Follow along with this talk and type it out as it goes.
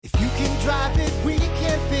drive it, we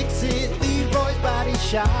can fix it. Leroy's Body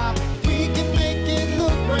Shop. We can make it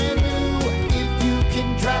look brand new. If you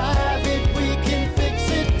can drive it, we can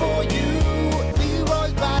fix it for you.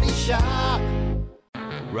 Leroy's Body Shop.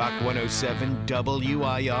 Rock 107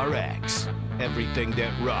 WIRX. Everything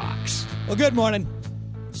that rocks. Well, good morning.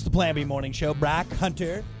 It's the Plan B Morning Show. Brock,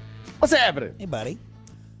 Hunter. What's happening? Hey, buddy.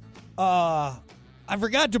 I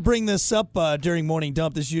forgot to bring this up during Morning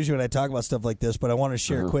Dump. This is usually when I talk about stuff like this, but I want to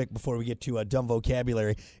share quick before we get to dumb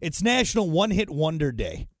vocabulary. It's National One Hit Wonder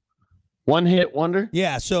Day. One hit wonder?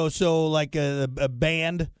 Yeah, so like a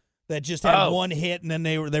band that just had one hit and then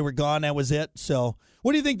they were gone. That was it. So,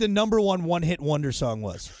 what do you think the number one hit wonder song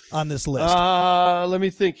was on this list? Let me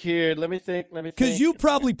think here. Let me think. Because you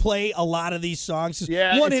probably play a lot of these songs.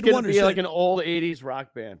 Yeah, one it's hit gonna wonder. be like an old '80s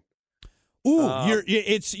rock band. Ooh,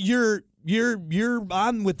 you're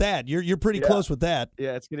on with that. You're pretty close with that.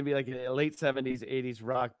 Yeah, it's gonna be like a late '70s, '80s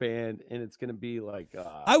rock band, and it's gonna be like.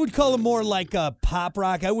 I would call it more like pop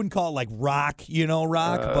rock. I wouldn't call it like rock,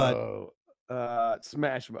 but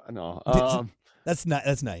Smash. No, that's not.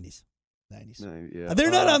 That's '90s. Yeah, They're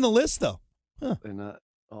not on the list though. Huh. They're not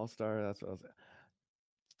All Star. That's what I was.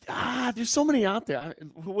 There's so many out there.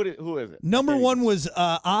 Who is it? Number one was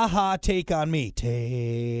Aha, Take on Me.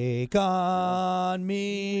 Take on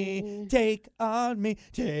me, take on me,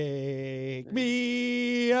 take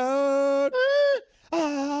me out.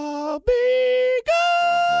 I'll be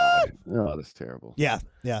good. Oh, that's terrible. Yeah.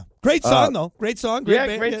 Great song though. Great song. Great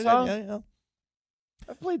band. Great song. Yeah.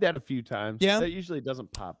 I've played that a few times. Yeah. That usually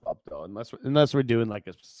doesn't pop up though, unless we're doing like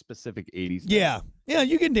a specific '80s. Yeah.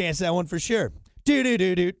 You can dance that one for sure. On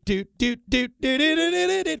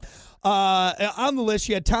the list,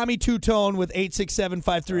 you had Tommy Two-Tone with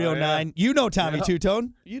 867-5309. You know Tommy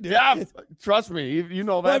Two-Tone. You do. Yeah, trust me. You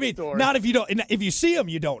know that story. Not if you don't. If you see him,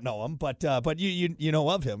 you don't know him, but you know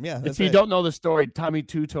of him. Yeah. If you don't know the story, Tommy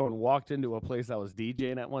Two-Tone walked into a place I was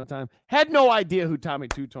DJing at one time. Had no idea who Tommy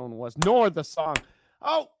Two-Tone was, nor the song.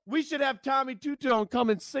 Oh, we should have Tommy Two-Tone come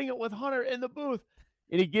and sing it with Hunter in the booth.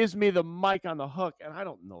 And he gives me the mic on the hook, and I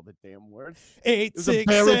don't know the damn words.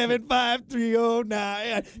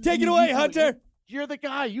 867-5309. Take it away, Hunter. You're the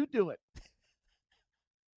guy. You do it.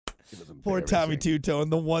 Poor Tommy Two-Tone,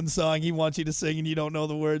 the one song he wants you to sing, and you don't know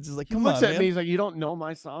the words. He's like, come on, man. He looks at me. He's like, you don't know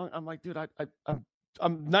my song? I'm like, dude,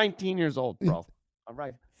 I'm 19 years old, bro. All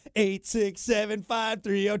right.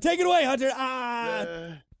 867-5309. Take it away,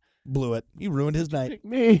 Hunter. Blew it. You ruined his night. Pick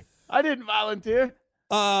me. I didn't volunteer.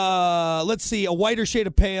 Let's see. A Whiter Shade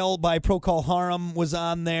of Pale by Procol Harum was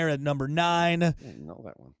on there at number 9. I didn't know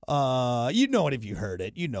that one. You know it if you heard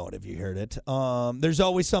it. There's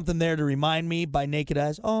Always Something There to Remind Me by Naked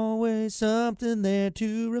Eyes. Always something there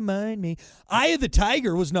to remind me. Eye of the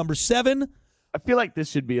Tiger was number 7. I feel like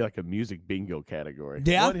this should be like a music bingo category.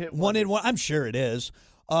 Yeah, one hit. I'm sure it is.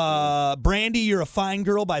 Brandy, You're a Fine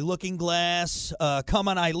Girl by Looking Glass. Come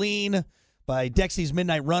on, Eileen by Dexy's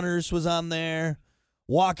Midnight Runners was on there.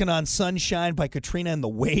 Walking on Sunshine by Katrina and the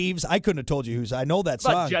Waves. I couldn't have told you who's. I know that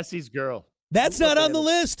song. Jesse's Girl. That's not on the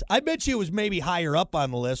list. I bet you it was maybe higher up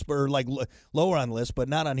on the list or like lower on the list, but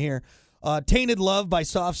not on here. Tainted Love by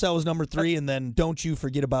Soft Cell was number 3, and then Don't You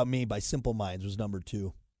Forget About Me by Simple Minds was number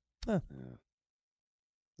 2. Huh.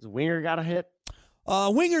 Has Winger got a hit?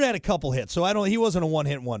 Winger had a couple hits, so he wasn't a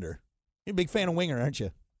one-hit wonder. You're a big fan of Winger, aren't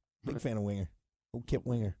you? Big fan of Winger. Oh, Kip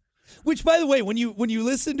Winger. Which, by the way, when you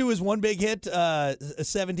listen to his one big hit,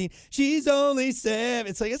 17, She's Only 7,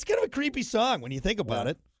 it's like, it's kind of a creepy song when you think about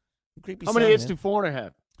it. Creepy How many hits do Foreigner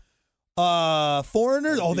have?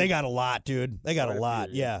 Foreigners? Oh, they got a lot, dude. They got a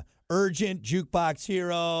lot, yeah. Urgent, Jukebox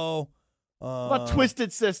Hero. What about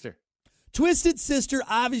Twisted Sister? Twisted Sister,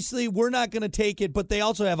 obviously, we're not going to take it, but they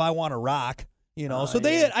also have I Want to Rock, So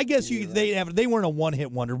they weren't a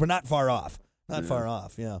one-hit wonder, but not far off. Far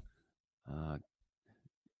off, yeah.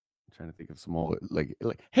 Trying to think of some more like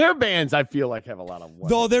hair bands. I feel like have a lot of one.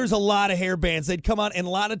 Though there's a lot of hair bands. They'd come on, and a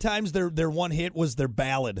lot of times their one hit was their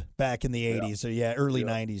ballad back in the 80s. So early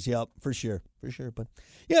 90s. Yep, for sure. But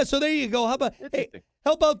yeah, so there you go. How about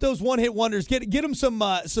help out those one hit wonders? Get them some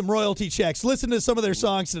royalty checks. Listen to some of their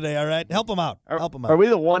songs today. All right, help them out. Are we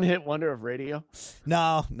the one hit wonder of radio?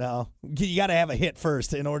 No. You got to have a hit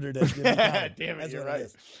first in order to. Damn it, you're right.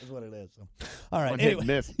 That's what it is. So. All right. One hit and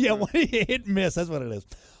miss. Yeah, one hit and miss. That's what it is.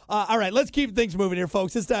 All right, let's keep things moving here,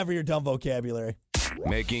 folks. It's time for your dumb vocabulary.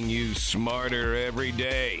 Making you smarter every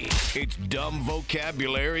day. It's Dumb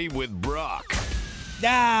Vocabulary with Brock.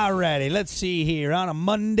 All righty, let's see here. On a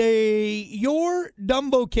Monday, your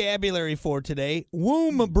dumb vocabulary for today,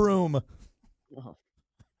 womb broom. Oh.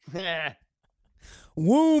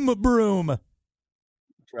 Womb broom.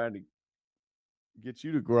 Trying to Get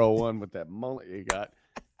you to grow one with that mullet you got.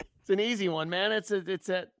 It's an easy one, man. It's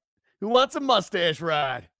a who wants a mustache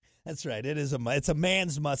ride? That's right. It's a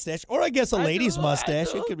man's mustache, or I guess a lady's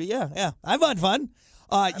mustache. It could be. Yeah. I've had fun.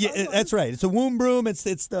 That's right. It's a womb broom. It's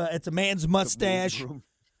a man's mustache.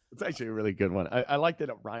 It's actually a really good one. I like that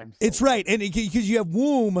it rhymes. It's right, and because you have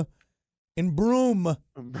womb and broom,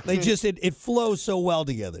 they just it flows so well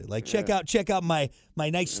together. Like check out my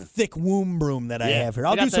nice thick womb broom that I have here.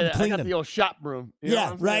 I'll do some cleaning. I got the old shop broom. You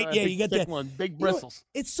know right. Yeah, you got that one, big bristles.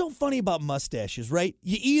 It's so funny about mustaches, right?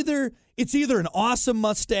 It's either an awesome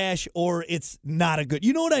mustache or it's not a good.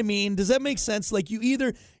 You know what I mean? Does that make sense? Like you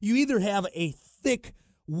either have a thick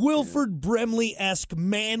Wilford Brimley-esque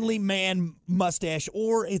manly man mustache,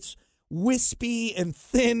 or it's wispy and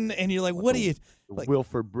thin, and you're like, what are you? Like,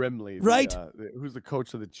 Wilford Brimley, right? Who's the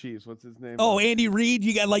coach of the Chiefs? What's his name? Oh, Andy Reid.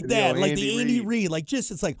 You got like that, like the Andy Reid. Reid. Like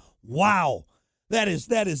it's like, wow, that is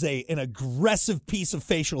an aggressive piece of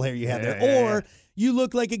facial hair you have there. Or you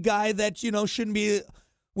look like a guy that shouldn't be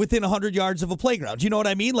within 100 yards of a playground. You know what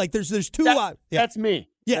I mean? Like there's two. That's me.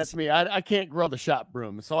 Yes. That's me. I can't grow the shop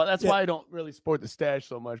broom, so that's why I don't really sport the stash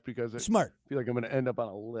so much, because Smart. I feel like I'm going to end up on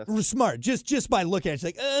a list. Smart. Just by looking at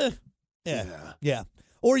it, it's like, yeah.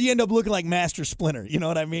 Or you end up looking like Master Splinter. You know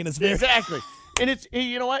what I mean? It's exactly. And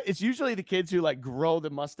you know what? It's usually the kids who like grow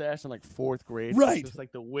the mustache in like fourth grade. Right. It's just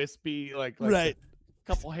like the wispy, like right.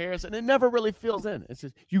 couple hairs, and it never really fills in. It's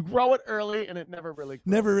just you grow it early, and it never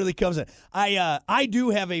really comes in. I do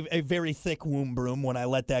have a very thick womb broom. When I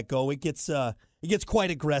let that go, it gets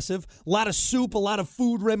quite aggressive. A lot of soup, a lot of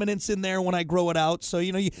food remnants in there when I grow it out. So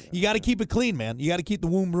you got to keep it clean, man. You got to keep the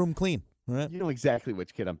womb broom clean. Right. You know exactly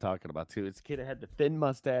which kid I'm talking about too. It's a kid that had the thin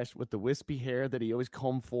mustache with the wispy hair that he always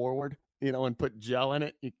combed forward, and put gel in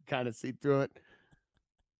it. You can kind of see through it.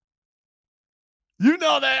 You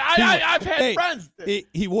know that. I've had friends.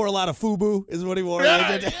 He wore a lot of FUBU, is what he wore.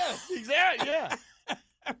 Yeah, exactly. Yeah.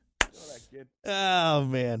 Oh,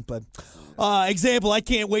 man. But example, I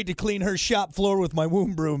can't wait to clean her shop floor with my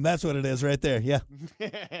womb broom. That's what it is right there. Yeah.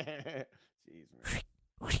 Jeez,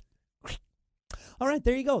 all right,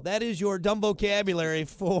 there you go. That is your dumb vocabulary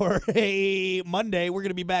for a Monday. We're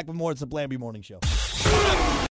going to be back with more. It's the Plan B Morning Show.